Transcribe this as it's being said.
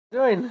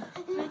Doing?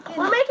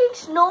 We're making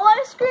snow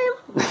ice cream.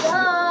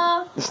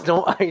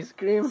 Snow ice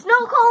cream?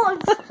 Snow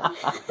cones.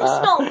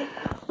 Snow.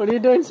 What are you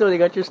doing, so you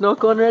got your snow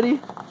cone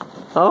ready?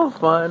 Oh,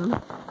 fun.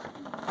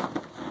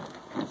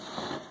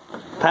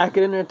 Pack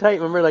it in there tight.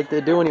 Remember like they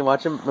do when you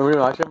watch them? Remember you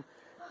watch them?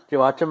 Do you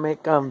watch them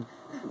make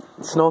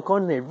snow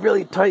cone? They're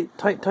really tight.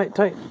 I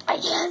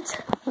can't.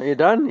 Are you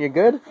done? You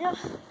good? Yep.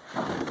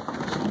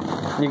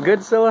 You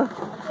good, Scylla?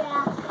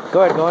 Yeah.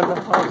 Go ahead, go in the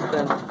house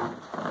then.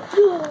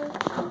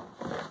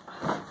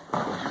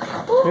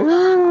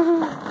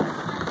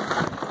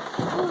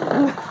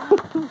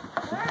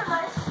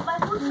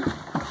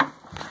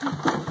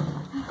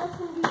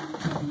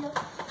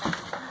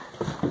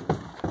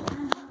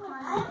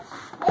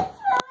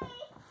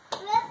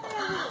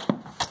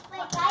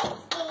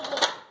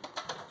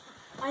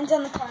 Mine's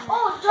on the corner.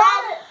 Oh,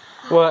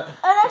 Dad! What?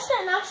 I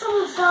actually knocked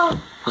someone's down.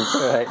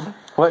 Alright.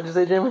 What did you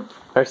say, Jamie?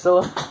 Or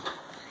Scylla?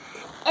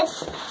 It's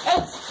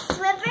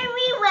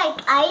slippery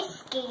like ice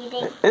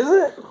skating. Is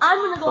it? I'm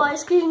gonna go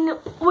ice skating.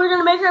 We're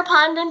gonna make our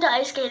pond into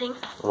ice skating.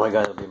 Oh my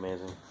god, that'll be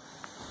amazing.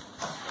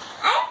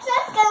 I'm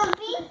just gonna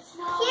be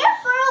here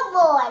for a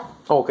while.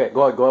 Okay,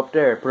 go ahead, go up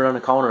there. Put it on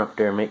the counter up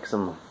there. Make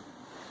some.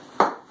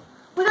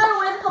 We gotta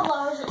wait a couple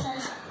hours, it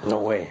says. No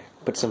way.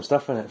 Put some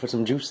stuff in it. Put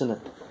some juice in it.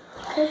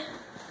 Okay.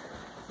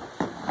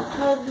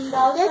 This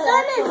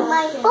one is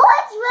mine. Oh,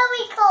 it's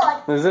really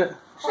cold. Is it?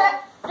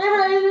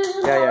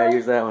 Yeah,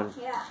 use that one.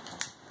 Yeah.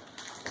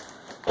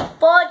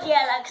 But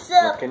yeah, like so.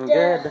 Looking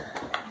good.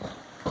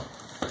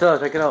 So,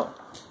 check it out.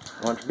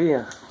 Watch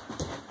beer.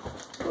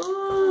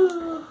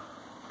 Ooh.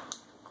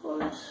 Of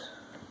course.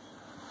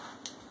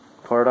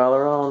 Pour it all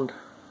around.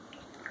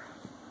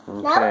 Now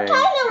it Okay,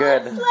 kind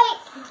good. of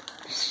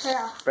looks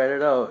like. Spread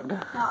it out. No,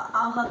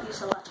 I'll help you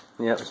so much.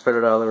 Yep, spread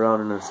it all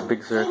around in this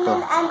big circle.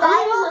 And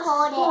I will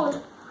hold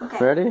it.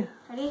 Okay. Ready?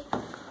 Ready?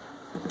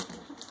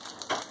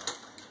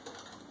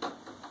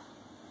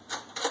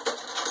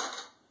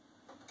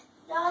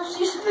 Yeah,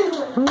 she's a big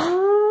one.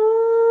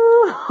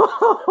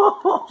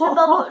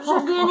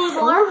 Should we need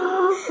more?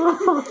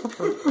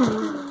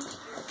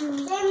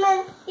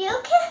 Simon, you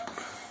can.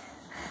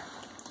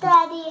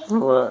 Daddy,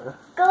 What?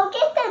 go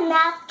get the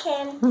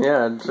napkin.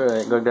 Yeah, that's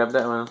right. Go grab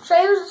that one. Should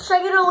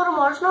I get a little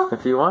more snow?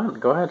 If you want,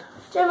 go ahead.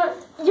 Simon,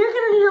 you're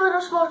gonna need a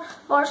little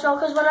more snow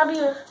because when I be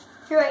here.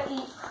 You're right,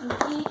 you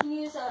can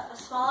use a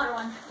smaller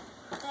one.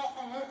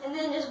 And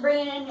then just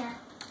bring it in here.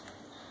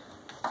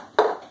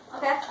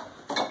 Okay?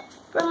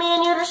 For me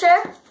and you to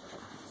share?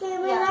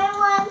 Simon, Yeah. I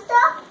want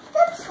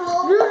the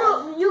small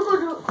one. You go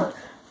do it quick.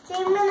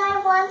 Simon,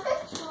 I want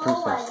the small Can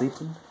you start one.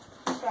 sleeping?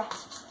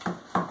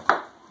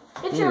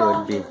 It's You your would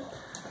own. be.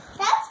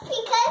 That's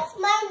because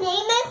my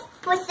name is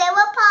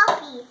Priscilla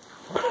Poppy.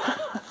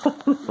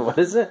 What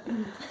is it?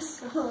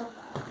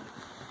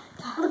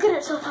 Look at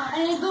it so far.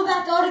 And then go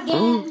back out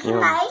again. Can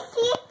Yeah. I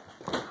see?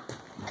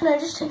 Can I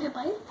just take a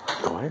bite?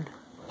 Go ahead.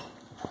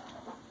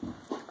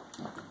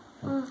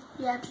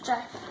 You have to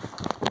try.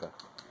 Okay.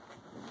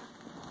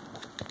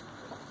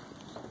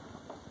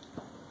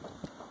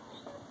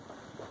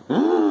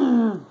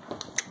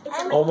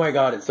 Oh my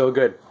god, it's so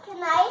good. Can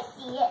I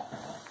see it?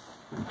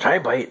 Try a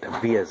bite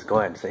of Via's. Go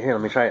ahead. Say, here,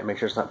 let me try it. Make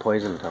sure it's not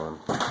poison. Tell him.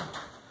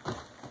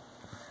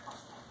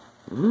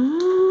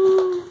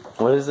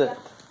 What is it?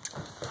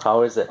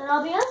 How is it? And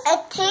I'll be honest.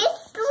 It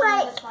tastes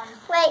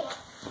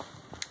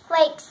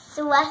like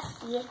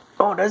slushy.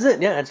 Oh, does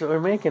it? Yeah, that's what we're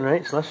making,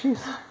 right? Slushies.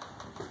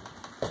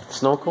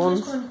 Snow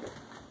cones. Snow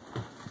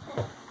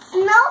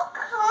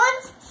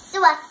cones,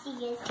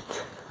 slushies.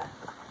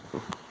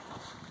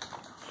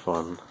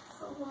 Fun.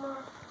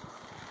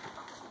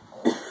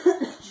 Is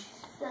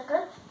that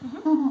good?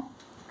 Mm-hmm.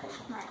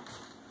 Okay.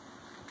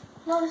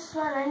 No, this is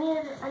fine. I need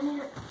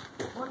it.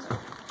 What's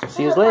it?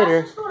 See you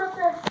later. Just put it up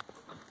there.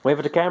 Wave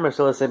at the camera,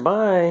 so let's say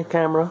bye,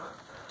 camera.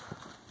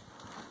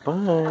 Bye.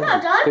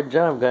 not done. Good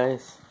job,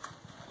 guys.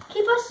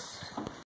 Keep us